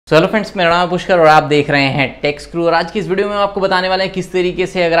Hello friends, मेरा नाम पुष्कर और आप देख रहे हैं टेक्सक्रू। और आज की इस वीडियो में आपको बताने वाले हैं किस तरीके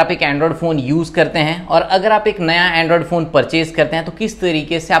से अगर आप एक एंड्रॉयड फ़ोन यूज़ करते हैं और अगर आप एक नया एंड्रॉयड फ़ोन परचेज करते हैं तो किस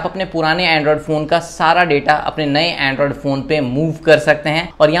तरीके से आप अपने पुराने एंड्रॉयड फ़ोन का सारा डेटा अपने नए एंड्रॉयड फ़ोन पे मूव कर सकते हैं।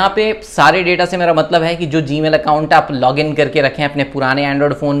 और यहाँ पे सारे डेटा से मेरा मतलब है कि जो जीमेल अकाउंट आप लॉग इन करके रखें अपने पुराने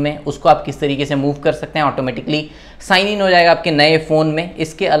एंड्रॉयड फ़ोन में, उसको आप किस तरीके से मूव कर सकते हैं। ऑटोमेटिकली साइन इन हो जाएगा आपके नए फ़ोन में।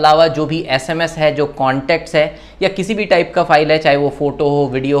 इसके अलावा जो भी SMS है, जो कॉन्टैक्ट्स है या किसी भी टाइप का फाइल है, चाहे वो फोटो हो,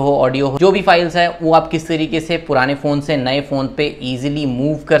 वीडियो हो, ऑडियो हो, जो भी फाइल्स है वो आप किस तरीके से पुराने फ़ोन से नए फ़ोन पे इजीली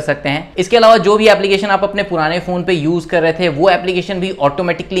मूव कर सकते हैं। इसके अलावा जो भी एप्लीकेशन आप अपने पुराने फ़ोन पे यूज़ कर रहे थे वो एप्लीकेशन भी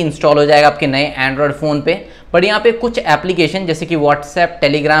ऑटोमेटिकली इंस्टॉल हो जाएगा आपके नए एंड्रॉयड फ़ोन पे। बट यहाँ पे कुछ एप्लीकेशन जैसे कि व्हाट्सएप,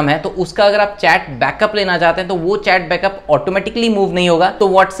 टेलीग्राम है, तो उसका अगर आप चैट बैकअप लेना चाहते हैं तो वो चैट बैकअप ऑटोमेटिकली मूव नहीं होगा। तो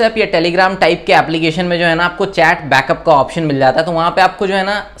व्हाट्सएप या टेलीग्राम टाइप के एप्लीकेशन में जो है ना आपको चैट बैकअप का ऑप्शन मिल जाता है। तो वहाँ पे आपको जो है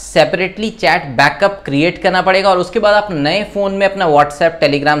ना सेपरेटली चैट बैकअप क्रिएट करना पड़ेगा और उसके बाद आप नए फ़ोन में अपना व्हाट्सएप,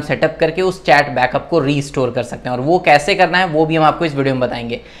 टेलीग्राम सेटअप करके उस चैट बैकअप को रीस्टोर कर सकते हैं। और वो कैसे करना है वो भी हम आपको इस वीडियो में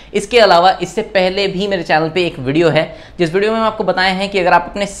बताएंगे। इसके अलावा इससे पहले भी मेरे चैनल पे एक वीडियो है जिस वीडियो में हम आपको बताए हैं कि अगर आप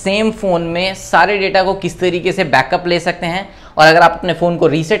अपने सेम फ़ोन में सारे डेटा को किस तरीके से बैकअप ले सकते हैं और अगर आप अपने फ़ोन को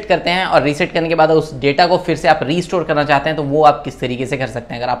रीसेट करते हैं और रीसेट करने के बाद उस डेटा को फिर से आप रीस्टोर करना चाहते हैं तो वो आप किस तरीके से कर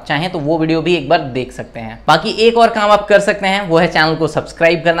सकते हैं। अगर आप चाहें तो वो वीडियो भी एक बार देख सकते हैं। बाकी एक और काम आप कर सकते हैं, वो है चैनल को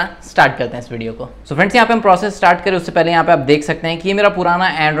सब्सक्राइब करना। स्टार्ट करते हैं इस वीडियो को। सो फ्रेंड्स, यहाँ पे हम प्रोसेस स्टार्ट करें उससे पहले यहाँ पे आप देख सकते हैं कि ये मेरा पुराना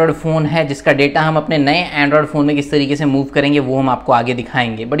एंड्रॉयड फ़ोन है जिसका डेटा हम अपने नए एंड्रॉयड फ़ोन में किस तरीके से मूव करेंगे वो हम आपको आगे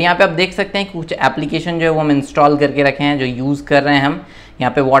दिखाएंगे। बट यहाँ पे आप देख सकते हैं कुछ एप्लीकेशन जो है वो हम इंस्टॉल करके रखे हैं, जो यूज़ कर रहे हैं हम।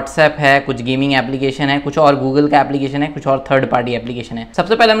 यहाँ पे व्हाट्सएप है, कुछ गेमिंग एप्लीकेशन है, कुछ और गूगल का एप्लीकेशन है, कुछ और थर्ड पार्टी एप्लीकेशन है।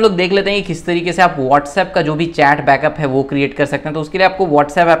 सबसे पहले हम लोग देख लेते हैं कि किस तरीके से आप व्हाट्सएप का जो भी चैट बैकअप है वो क्रिएट कर सकते हैं। तो उसके लिए आपको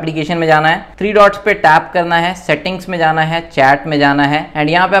व्हाट्सएप एप्लीकेशन में जाना है, 3 डॉट्स पे टैप करना है, सेटिंग्स में जाना है, चैट में जाना है एंड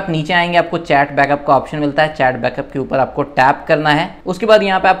यहाँ पे आप नीचे आएंगे, आपको चैट बैकअप का ऑप्शन मिलता है। चैट बैकअप के ऊपर आपको टैप करना है। उसके बाद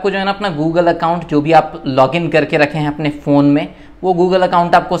यहाँ पे आपको जो है ना अपना गूगल अकाउंट जो भी आप लॉग इन करके रखे हैं अपने फ़ोन में, वो गूगल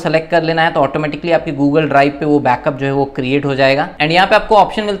अकाउंट आपको सेलेक्ट कर लेना है। तो ऑटोमेटिकली आपकी गूगल ड्राइव पे वो बैकअप जो है वो क्रिएट हो जाएगा। एंड यहाँ पे आपको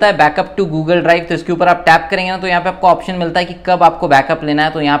ऑप्शन मिलता है बैकअप टू गूगल ड्राइव। तो इसके ऊपर आप टैप करेंगे ना तो यहाँ पे आपको ऑप्शन मिलता है कि कब आपको बैकअप लेना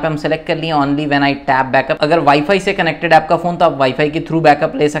है। तो यहाँ पे हम सेलेक्ट कर लिए only when I tap backup. अगर वाईफाई से कनेक्टेड है आपका फोन तो आप वाईफाई के थ्रू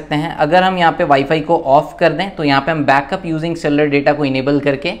बैकअप ले सकते हैं। अगर हम यहाँ पे वाईफाई को ऑफ कर दें तो यहाँ पे हम बैकअप यूजिंग सेलुलर डेटा को इनेबल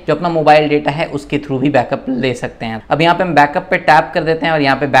करके जो अपना मोबाइल डेटा है उसके थ्रू भी बैकअप ले सकते हैं। अब यहाँ पे हम बैकअप पे टैप कर देते हैं और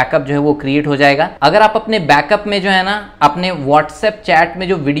यहाँ पे बैकअप जो है वो क्रिएट हो जाएगा। अगर आप अपने बैकअप में जो है ना अपने व्हाट्सएप चैट में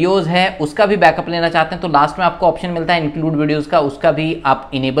जो वीडियोस है उसका भी बैकअप लेना चाहते हैं तो लास्ट में आपको ऑप्शन मिलता है इंक्लूड वीडियोस का, उसका भी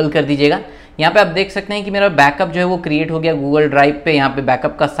आप इनेबल कर दीजिएगा। यहाँ पे आप देख सकते हैं कि मेरा बैकअप जो है वो क्रिएट हो गया गूगल ड्राइव पे। यहाँ पे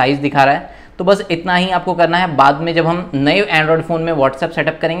बैकअप का साइज दिखा रहा है। तो बस इतना ही आपको करना है। बाद में जब हम नए एंड्रॉयड फोन में व्हाट्सएप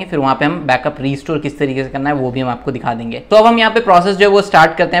सेटअप करेंगे फिर वहाँ पे हम बैकअप रीस्टोर किस तरीके से करना है वो भी हम आपको दिखा देंगे। तो अब हम यहाँ पे प्रोसेस जो है वो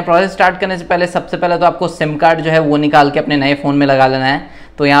स्टार्ट करते हैं। प्रोसेस स्टार्ट करने से पहले सबसे पहले तो आपको सिम कार्ड जो है वो निकाल के अपने नए फोन में लगा लेना है।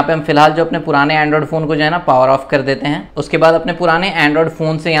 तो यहाँ पे हम फिलहाल जो अपने पुराने एंड्रॉयड फ़ोन को जो है ना पावर ऑफ कर देते हैं। उसके बाद अपने पुराने एंड्रॉयड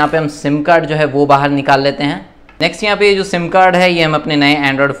फ़ोन से यहाँ पे हम सिम कार्ड जो है वो बाहर निकाल लेते हैं। नेक्स्ट यहाँ पे जो सिम कार्ड है ये हम अपने नए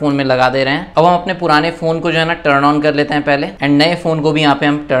एंड्रॉयड फ़ोन में लगा दे रहे हैं। अब हम अपने पुराने फ़ोन को जो है ना टर्न ऑन कर लेते हैं पहले एंड नए फ़ोन को भी यहाँ पे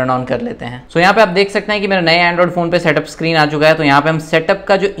हम टर्न ऑन कर लेते हैं। सो यहाँ पे आप देख सकते हैं कि मेरे नए एंड्रॉयड फ़ोन पे सेटअप स्क्रीन आ चुका है। तो यहाँ पे हम सेटअप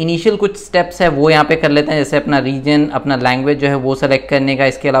का जो इनिशियल कुछ स्टेप्स है वो यहाँ पे कर लेते हैं, जैसे अपना रीजन, अपना लैंग्वेज जो है वो सेलेक्ट करने का।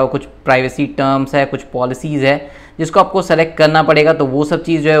 इसके अलावा कुछ प्राइवेसी टर्म्स है, कुछ पॉलिसीज़ है जिसको आपको सेलेक्ट करना पड़ेगा। तो वो सब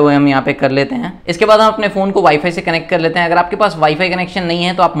चीज़ जो है वो हम यहाँ पे कर लेते हैं। इसके बाद हम अपने फ़ोन को वाईफाई से कनेक्ट कर लेते हैं। अगर आपके पास वाईफाई कनेक्शन नहीं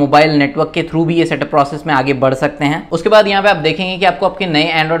है तो आप मोबाइल नेटवर्क के थ्रू भी ये सेटअप प्रोसेस में आगे बढ़ सकते हैं। उसके बाद यहाँ पे आप देखेंगे कि आपको आपके नए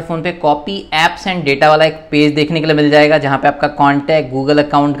एंड्रॉयड फ़ोन पे कॉपी एप्स एंड डेटा वाला एक पेज देखने के लिए मिल जाएगा, जहाँ पे आपका कॉन्टैक्ट, गूगल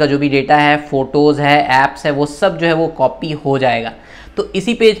अकाउंट का जो भी डेटा है, फोटोज़ है, ऐप्स है, वो सब जो है वो कॉपी हो जाएगा। तो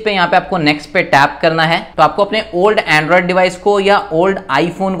इसी पेज पे यहाँ पे आपको नेक्स्ट पे टैप करना है। तो आपको अपने ओल्ड एंड्रॉयड डिवाइस को या ओल्ड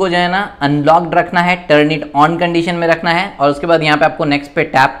आईफोन को जो है ना अनलॉक्ड रखना है, टर्न इट ऑन कंडीशन में रखना है और उसके बाद यहाँ पे आपको नेक्स्ट पे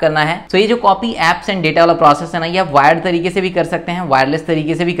टैप करना है। तो ये जो कॉपी एप्स एंड डेटा वाला प्रोसेस है ना, ये आप वायर्ड तरीके से भी कर सकते हैं, वायरलेस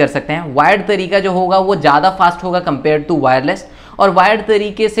तरीके से भी कर सकते हैं। वायर्ड तरीका जो होगा वो ज़्यादा फास्ट होगा कंपेयर टू वायरलेस। और वायर्ड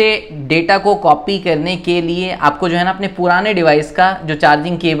तरीके से डेटा को कॉपी करने के लिए आपको जो है ना अपने पुराने डिवाइस का जो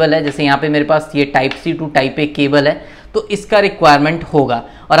चार्जिंग केबल है, जैसे यहाँ पे मेरे पास ये type C to type A cable है, तो इसका रिक्वायरमेंट होगा।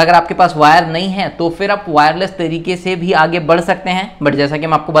 और अगर आपके पास वायर नहीं है तो फिर आप वायरलेस तरीके से भी आगे बढ़ सकते हैं। बट जैसा कि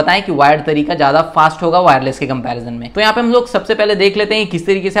हम आपको बताएं कि वायर्ड तरीका ज़्यादा फास्ट होगा वायरलेस के कंपैरिजन में। तो यहाँ पे हम लोग सबसे पहले देख लेते हैं किस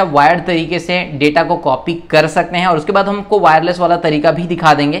तरीके से आप वायर्ड तरीके से डेटा को कॉपी कर सकते हैं और उसके बाद हमको वायरलेस वाला तरीका भी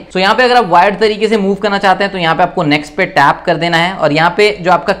दिखा देंगे। तो यहाँ पे अगर आप वायर्ड तरीके से मूव करना चाहते हैं तो यहाँ पे आपको नेक्स्ट पे टैप कर देना है और यहाँ पे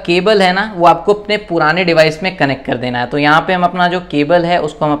जो आपका केबल है ना वो आपको अपने पुराने डिवाइस में कनेक्ट कर देना है। तो यहाँ पे हम अपना जो केबल है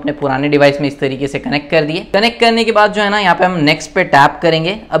उसको हम अपने पुराने डिवाइस में इस तरीके से कनेक्ट कर दिए। कनेक्ट करने के बाद जो है ना यहाँ पे हम नेक्स्ट पे टैप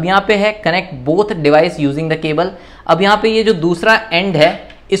करेंगे। अब यहाँ पे है connect both device using the cable. अब यहाँ पे ये जो दूसरा एंड है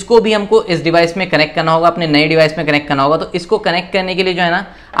इसको भी हमको इस डिवाइस में कनेक्ट करना होगा, अपने नए डिवाइस में कनेक्ट करना होगा। तो इसको कनेक्ट करने के लिए जो है ना,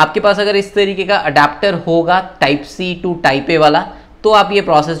 आपके पास अगर इस तरीके का अडेप्टर होगा type C to type A वाला, तो आप ये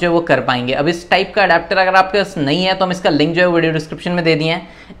प्रोसेस जो है वो कर पाएंगे। अब इस टाइप का अडेप्टर अगर आपके पास नहीं है तो हम इसका लिंक जो है वीडियो डिस्क्रिप्शन में दे दिए हैं,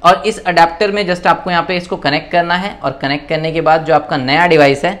 और इस अडेप्टर में जस्ट आपको यहाँ पे इसको कनेक्ट करना है, और कनेक्ट करने के बाद जो आपका नया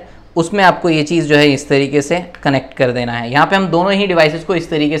डिवाइस है उसमें आपको ये चीज़ जो है इस तरीके से कनेक्ट कर देना है। यहाँ पे हम दोनों ही डिवाइसेस को इस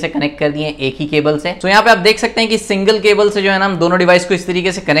तरीके से कनेक्ट कर दिए हैं एक ही केबल से। तो यहाँ पे आप देख सकते हैं कि सिंगल केबल से जो है ना हम दोनों डिवाइस को इस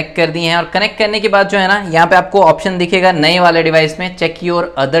तरीके से कनेक्ट कर दिए हैं, और कनेक्ट करने के बाद जो है ना यहाँ पे आपको ऑप्शन दिखेगा नए वाले डिवाइस में चेक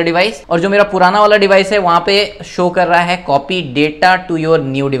योर अदर डिवाइस, और जो मेरा पुराना वाला डिवाइस है वहाँ पे शो कर रहा है copy data to your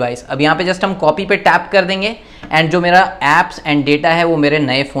new device. अब यहाँ पे जस्ट हम कॉपी पे टैप कर देंगे एंड जो मेरा एप्स एंड डेटा है वो मेरे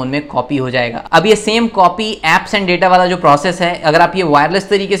नए फोन में कॉपी हो जाएगा। अब ये same copy apps and data वाला जो प्रोसेस है, अगर आप ये वायरलेस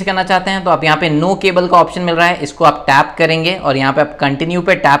तरीके से करना चाहते हैं तो आप यहाँ पे नो केबल का ऑप्शन मिल रहा है, इसको आप टैप करेंगे और यहाँ पे आप कंटिन्यू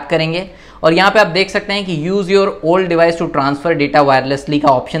पे टैप करेंगे, और यहाँ पे आप देख सकते हैं कि use your old device to transfer data wirelessly का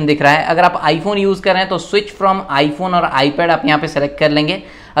ऑप्शन दिख रहा है। अगर आप आईफोन यूज कर रहे हैं तो स्विच फ्रॉम आईफोन और आईपैड आप यहाँ पे सेलेक्ट कर लेंगे।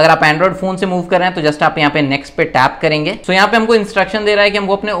 अगर आप एंड्रॉइड फोन से मूव कर रहे हैं तो जस्ट आप यहाँ पे नेक्स्ट पे टैप करेंगे। तो यहाँ पे हमको इंस्ट्रक्शन दे रहा है कि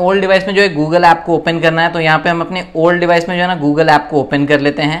हमको अपने ओल्ड डिवाइस में जो है गूगल ऐप को ओपन करना है। तो यहाँ पे हम अपने ओल्ड डिवाइस में जो है ना गूगल ऐप को ओपन कर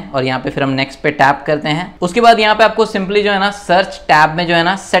लेते हैं, और यहाँ पे फिर हम नेक्स्ट पे टैप करते हैं। उसके बाद यहाँ पे आपको सिंपली जो है ना सर्च टैब में जो है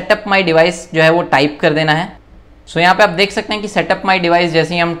ना सेटअप माई डिवाइस जो है वो टाइप कर देना है। सो यहाँ पे आप देख सकते हैं कि सेटअप माई डिवाइस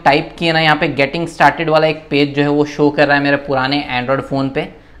जैसे ही हम टाइप किए ना, यहाँ पे गेटिंग स्टार्टेड वाला एक पेज जो है वो शो कर रहा है मेरे पुराने एंड्रॉइड फोन पे।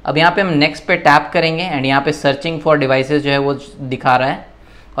 अब यहाँ पे हम नेक्स्ट पे टैप करेंगे एंड यहाँ पे सर्चिंग फॉर डिवाइसेस जो है वो दिखा रहा है,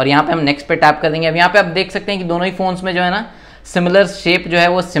 और यहाँ पे हम नेक्स्ट पे टैप कर देंगे। अब यहाँ पे आप देख सकते हैं कि दोनों ही फोन्स में जो है ना सिमिलर शेप जो है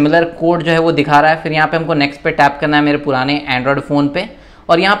वो सिमिलर कोड जो है वो दिखा रहा है। फिर यहाँ पे हमको नेक्स्ट पे टैप करना है मेरे पुराने एंड्रॉइड फोन पे,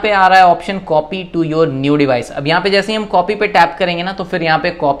 और यहाँ पे आ रहा है option copy to your new device. अब यहाँ पे जैसे ही हम कॉपी पे टैप करेंगे ना तो फिर यहाँ पे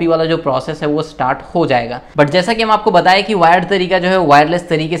कॉपी वाला जो प्रोसेस है वो स्टार्ट हो जाएगा। बट जैसा कि हम आपको बताया कि वायर्ड तरीका जो है वायरलेस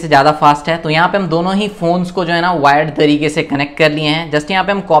तरीके से ज्यादा फास्ट है, तो यहाँ पे हम दोनों ही फोन्स को जो है ना वायर्ड तरीके से कनेक्ट कर लिए हैं। जस्ट यहाँ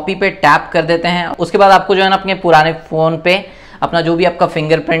पे हम कॉपी पे टैप कर देते हैं। उसके बाद आपको जो है ना अपने पुराने फोन पे अपना जो भी आपका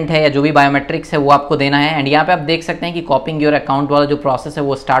फिंगरप्रिंट है या जो भी बायोमेट्रिक्स है वो आपको देना है। एंड यहाँ पे आप देख सकते हैं कि कॉपिंग योर अकाउंट वाला जो प्रोसेस है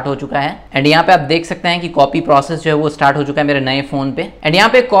वो स्टार्ट हो चुका है। एंड यहाँ पे आप देख सकते हैं कि कॉपी प्रोसेस जो है वो स्टार्ट हो चुका है मेरे नए फोन पे। एंड यहाँ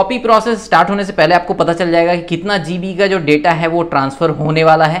पे कॉपी प्रोसेस स्टार्ट होने से पहले आपको पता चल जाएगा कि कितना जीबी का जो डेटा है वो ट्रांसफर होने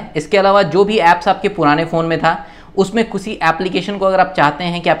वाला है। इसके अलावा जो भी एप्स आपके पुराने फोन में था उसमें किसी एप्लीकेशन को अगर आप चाहते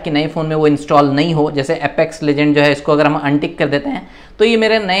हैं कि आपके नए फोन में वो इंस्टॉल नहीं हो, जैसे एपेक्स लेजेंड जो है इसको अगर हम अनटिक कर देते हैं तो ये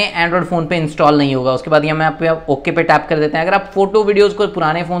मेरे नए एंड्रॉइड फोन पे इंस्टॉल नहीं होगा। उसके बाद ये मैं आप ओके पे टैप कर देते हैं। अगर आप फोटो वीडियोस को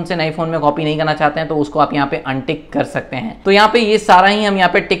पुराने फोन से नए फोन में कॉपी नहीं करना चाहते हैं तो उसको आप यहाँ पे अनटिक कर सकते हैं। तो यहाँ पे ये सारा ही हम यहाँ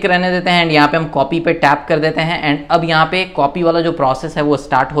पे टिक रहने देते हैं एंड यहाँ पे हम कॉपी पे टैप कर देते हैं। एंड अब यहाँ पे कॉपी वाला जो प्रोसेस है वो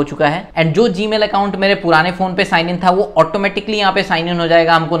स्टार्ट हो चुका है। एंड जो जीमेल अकाउंट मेरे पुराने फोन पे साइन इन था वो ऑटोमेटिकली यहाँ पे साइन इन हो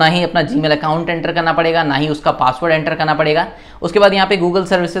जाएगा। हमको ना ही अपना जीमेल अकाउंट एंटर करना पड़ेगा, ना ही उसका पासवर्ड एंटर करना पड़ेगा। उसके बाद यहाँ पे गूगल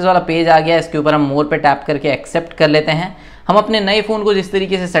सर्विसेज वाला पेज आ गया, इसके ऊपर हम मोर पे टैप करके एक्सेप्ट कर लेते हैं। हम अपने नए फोन को जिस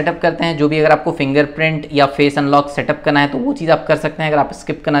तरीके से सेटअप करते हैं, जो भी अगर आपको फिंगरप्रिंट या फेस अनलॉक सेटअप करना है तो वो चीज़ आप कर सकते हैं। अगर आप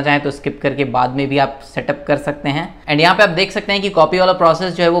स्किप करना चाहें तो स्किप करके बाद में भी आप सेटअप कर सकते हैं। एंड यहाँ पे आप देख सकते हैं कि कॉपी वाला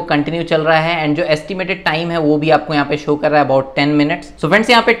प्रोसेस जो है वो कंटिन्यू चल रहा है एंड जो एस्टिमेटेड टाइम है वो भी आपको यहाँ पे शो कर रहा है अबाउट 10 मिनट्स। सो फ्रेंड्स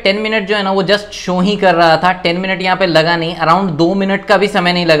यहाँ पे 10 मिनट जो है ना वो जस्ट शो ही कर रहा था, 10 मिनट यहाँ पे लगा नहीं, अराउंड 2 मिनट का भी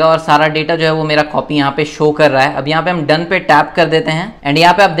समय नहीं लगा और सारा डेटा जो है वो मेरा कॉपी यहाँ पे शो कर रहा है। अब यहाँ पे हम डन पे टैप कर देते हैं एंड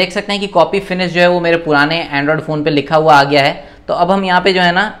यहाँ पे आप देख सकते हैं कि कॉपी फिनिश जो है वो मेरे पुराने एंड्रॉइड फोन पे लिखा हुआ आ गया है। तो अब हम यहाँ पे जो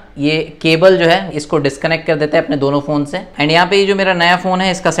है ना ये केबल जो है इसको डिस्कनेक्ट कर देते हैं अपने दोनों फोन से। एंड यहाँ पे ये जो मेरा नया फोन है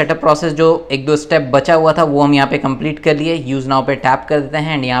इसका सेटअप प्रोसेस जो 1-2 स्टेप बचा हुआ था वो हम यहाँ पे कंप्लीट कर लिए। यूज नाउ पे टैप कर देते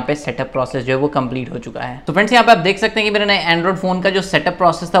हैं एंड यहाँ पे सेटअप प्रोसेस जो है वो कंप्लीट हो चुका है। तो फ्रेंड्स यहाँ पे आप देख सकते हैं कि मेरे नए एंड्रॉइड फोन का जो सेटअप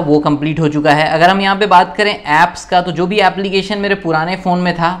प्रोसेस था वो कंप्लीट हो चुका है। अगर हम यहाँ पे बात करें एप्स का, तो जो भी एप्लीकेशन मेरे पुराने फोन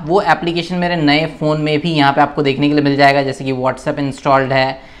में था वो एप्लीकेशन मेरे नए फोन में भी यहाँ पे आपको देखने के लिए मिल जाएगा। जैसे कि व्हाट्सएप इंस्टॉल्ड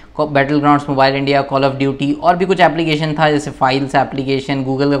है, battle grounds mobile India, call of duty और भी कुछ एप्लीकेशन था जैसे फाइल्स एप्लीकेशन,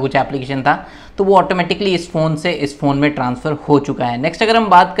 गूगल का कुछ एप्लीकेशन था, तो वो ऑटोमेटिकली इस फ़ोन से इस फ़ोन में ट्रांसफ़र हो चुका है। नेक्स्ट अगर हम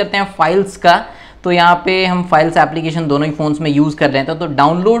बात करते हैं फाइल्स का, तो यहाँ पे हम फाइल्स एप्लीकेशन दोनों ही फ़ोन्स में यूज़ कर रहे थे। तो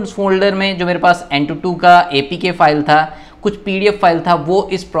डाउनलोड्स फोल्डर में जो मेरे पास N22 का APK फाइल था, कुछ PDF फाइल था, वो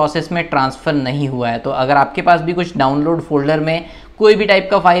इस प्रोसेस में ट्रांसफ़र नहीं हुआ है। तो अगर आपके पास भी कुछ डाउनलोड फोल्डर में कोई भी टाइप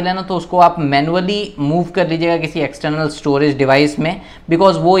का फाइल है ना, तो उसको आप मैनुअली मूव कर लीजिएगा किसी एक्सटर्नल स्टोरेज डिवाइस में,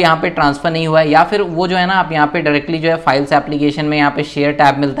 बिकॉज वो यहाँ पे ट्रांसफ़र नहीं हुआ है। या फिर वो जो है ना आप यहाँ पे डायरेक्टली जो है फाइल्स एप्लीकेशन में यहाँ पे शेयर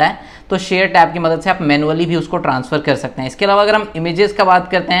टैब मिलता है, तो शेयर टैब की मदद से आप मैनुअली भी उसको ट्रांसफ़र कर सकते हैं। इसके अलावा अगर हम इमेजेस का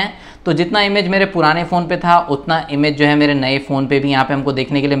बात करते हैं, तो जितना इमेज मेरे पुराने फ़ोन पे था उतना इमेज जो है मेरे नए फ़ोन पे भी यहाँ पे हमको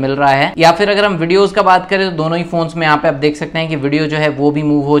देखने के लिए मिल रहा है। या फिर अगर हम वीडियोज़ का बात करें तो दोनों ही फ़ोन्स में यहाँ पे आप देख सकते हैं कि वीडियो जो है वो भी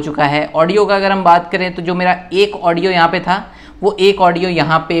मूव हो चुका है। ऑडियो का अगर हम बात करें तो जो मेरा एक ऑडियो यहाँ पे था वो एक ऑडियो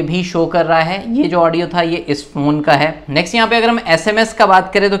यहाँ पे भी शो कर रहा है। ये जो ऑडियो था ये इस फोन का है। नेक्स्ट यहाँ पे अगर हम SMS का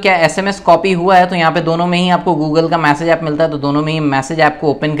बात करें तो क्या SMS कॉपी हुआ है, तो यहाँ पे दोनों में ही आपको गूगल का मैसेज ऐप मिलता है, तो दोनों में ही मैसेज ऐप को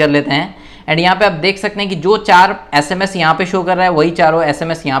ओपन कर लेते हैं। एंड यहाँ पे आप देख सकते हैं कि जो 4 SMS यहाँ पे शो कर रहा है वही चारों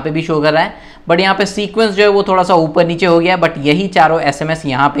SMS यहाँ पे भी शो कर रहा है, बट यहाँ पे सीक्वेंस जो है वो थोड़ा सा ऊपर नीचे हो गया है, बट यही चारों SMS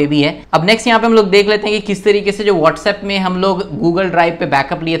यहाँ पे भी है। अब नेक्स्ट यहाँ पे हम लोग देख लेते हैं कि किस तरीके से जो व्हाट्सएप में हम लोग गूगल ड्राइव पे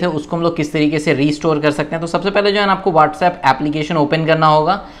बैकअप लिए थे उसको हम लोग किस तरीके से रीस्टोर कर सकते हैं। तो सबसे पहले जो है ना आपको व्हाट्सएप एप्लीकेशन ओपन करना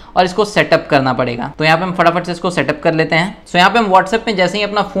होगा और इसको सेटअप करना पड़ेगा। तो यहाँ पे हम फटाफट से इसको सेटअप कर लेते हैं। सो यहाँ पे हम व्हाट्सएप में जैसे ही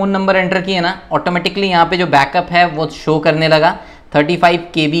अपना फोन नंबर एंटर किए ना, ऑटोमेटिकली यहाँ पे जो बैकअप है वो शो करने लगा 35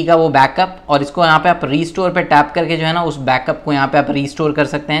 KB का वो बैकअप, और इसको यहाँ पे आप रीस्टोर पे टैप करके जो है ना उस बैकअप को यहाँ पे आप रीस्टोर कर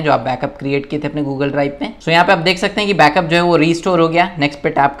सकते हैं जो आप बैकअप क्रिएट किए थे अपने गूगल ड्राइव पे। सो यहाँ पे आप देख सकते हैं कि बैकअप जो है वो रीस्टोर हो गया। नेक्स्ट पे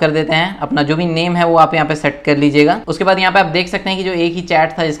टैप कर देते हैं, अपना जो भी नेम है वो आप यहाँ पे सेट कर लीजिएगा। उसके बाद यहाँ पे आप देख सकते हैं कि जो एक ही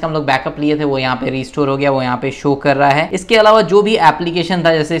चैट था जिसका हम लोग बैकअप लिए थे वो यहाँ पे रीस्टोर हो गया, वो यहाँ पे शो कर रहा है। इसके अलावा जो भी एप्लीकेशन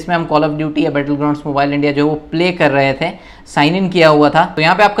था, जैसे इसमें हम कॉल ऑफ ड्यूटी या बैटलग्राउंड्स मोबाइल इंडिया जो वो प्ले कर रहे थे, साइन इन किया हुआ था, तो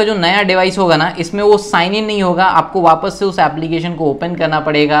यहाँ पे आपका जो नया डिवाइस होगा ना इसमें वो साइन इन नहीं होगा, आपको वापस से उस एप्लीकेशन को ओपन करना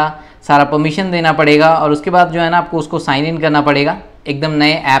पड़ेगा, सारा परमिशन देना पड़ेगा और उसके बाद जो है ना आपको उसको साइन इन करना पड़ेगा एकदम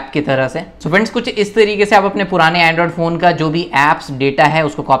नए ऐप की तरह से। सो फ्रेंड्स, कुछ इस तरीके से आप अपने पुराने एंड्रॉयड फ़ोन का जो भी ऐप्स डेटा है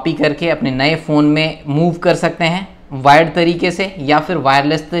उसको कॉपी करके अपने नए फ़ोन में मूव कर सकते हैं, वायर्ड तरीके से या फिर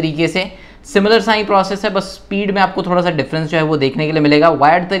वायरलेस तरीके से। सिमिलर सा ही प्रोसेस है, बस स्पीड में आपको थोड़ा सा डिफरेंस जो है वो देखने के लिए मिलेगा।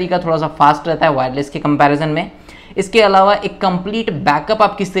 वायर्ड तरीका थोड़ा सा फास्ट रहता है वायरलेस के कंपैरिजन में। इसके अलावा एक कंप्लीट बैकअप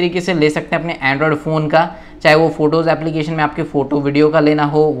आप किस तरीके से ले सकते हैं अपने एंड्रॉयड फ़ोन का, चाहे वो फोटोज़ एप्लीकेशन में आपके फोटो वीडियो का लेना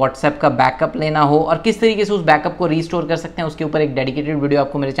हो, व्हाट्सएप का बैकअप लेना हो, और किस तरीके से उस बैकअप को रीस्टोर कर सकते हैं उसके ऊपर एक डेडिकेटेड वीडियो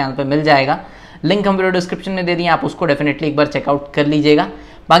आपको मेरे चैनल पर मिल जाएगा। लिंक हम वीडियो डिस्क्रिप्शन में दे दिए, आप उसको डेफिनेटली एक बार चेकआउट कर लीजिएगा।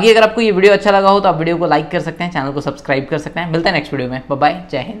 बाकी अगर आपको ये वीडियो अच्छा लगा हो तो आप वीडियो को लाइक कर सकते हैं, चैनल को सब्सक्राइब कर सकते हैं। मिलते हैं नेक्स्ट वीडियो में, बाय बाय,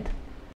 जय हिंद।